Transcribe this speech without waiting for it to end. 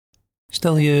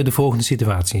Stel je de volgende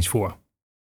situatie eens voor.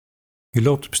 Je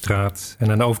loopt op straat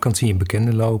en aan de overkant zie je een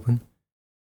bekende lopen.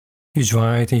 Je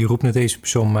zwaait en je roept naar deze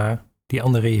persoon maar. Die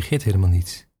ander reageert helemaal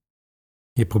niet.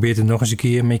 Je probeert het nog eens een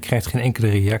keer, maar je krijgt geen enkele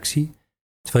reactie,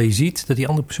 terwijl je ziet dat die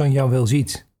andere persoon jou wel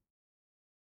ziet.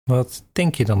 Wat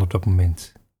denk je dan op dat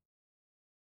moment?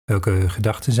 Welke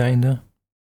gedachten zijn er?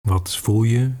 Wat voel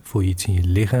je? Voel je iets in je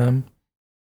lichaam?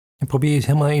 En probeer eens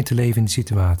helemaal in te leven in de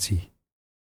situatie.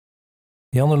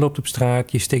 Die ander loopt op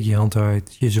straat, je steekt je hand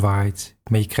uit, je zwaait,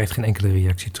 maar je krijgt geen enkele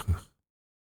reactie terug.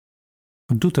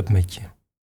 Wat doet dat met je?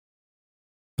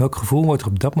 Welk gevoel wordt er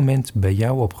op dat moment bij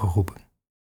jou opgeroepen?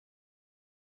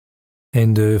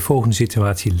 En de volgende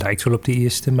situatie lijkt wel op de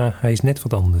eerste, maar hij is net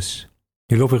wat anders.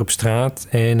 Je loopt weer op straat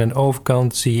en aan de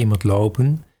overkant zie je iemand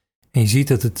lopen en je ziet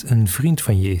dat het een vriend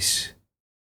van je is.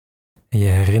 En je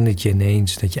herinnert je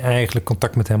ineens dat je eigenlijk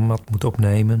contact met hem had moeten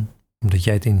opnemen, omdat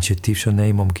jij het initiatief zou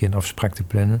nemen om een keer een afspraak te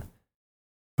plannen.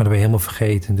 Maar dat ben je helemaal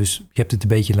vergeten, dus je hebt het een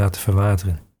beetje laten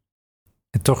verwateren.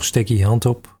 En toch steek je je hand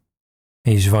op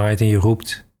en je zwaait en je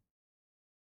roept.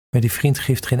 Maar die vriend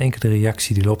geeft geen enkele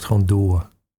reactie, die loopt gewoon door.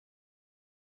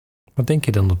 Wat denk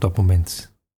je dan op dat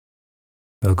moment?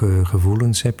 Welke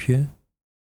gevoelens heb je?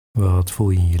 Wat voel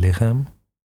je in je lichaam?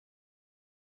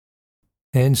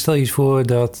 En stel je eens voor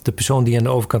dat de persoon die aan de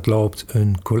overkant loopt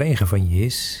een collega van je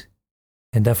is.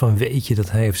 En daarvan weet je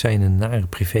dat hij of zij in een nare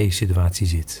privé-situatie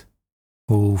zit.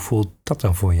 Hoe voelt dat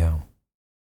dan voor jou?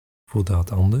 Voelt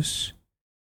dat anders?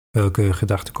 Welke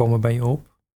gedachten komen bij je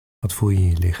op? Wat voel je in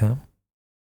je lichaam?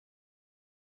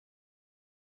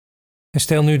 En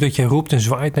stel nu dat jij roept en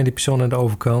zwaait naar die persoon aan de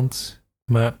overkant,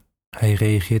 maar hij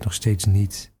reageert nog steeds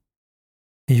niet.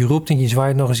 En je roept en je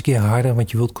zwaait nog eens een keer harder,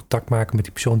 want je wilt contact maken met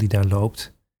die persoon die daar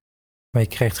loopt. Maar je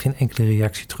krijgt geen enkele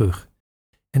reactie terug.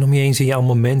 En om je heen zie je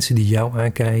allemaal mensen die jou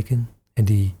aankijken en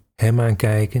die hem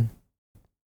aankijken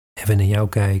en weer naar jou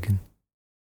kijken.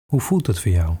 Hoe voelt dat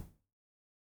voor jou?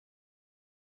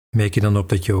 Merk je dan op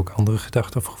dat je ook andere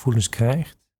gedachten of gevoelens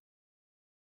krijgt?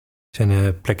 Zijn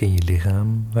er plekken in je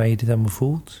lichaam waar je dit allemaal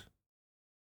voelt?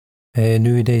 En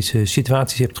nu je deze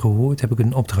situaties hebt gehoord, heb ik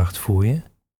een opdracht voor je.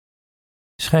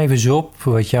 Schrijf eens op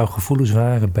wat jouw gevoelens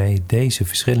waren bij deze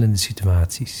verschillende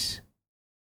situaties.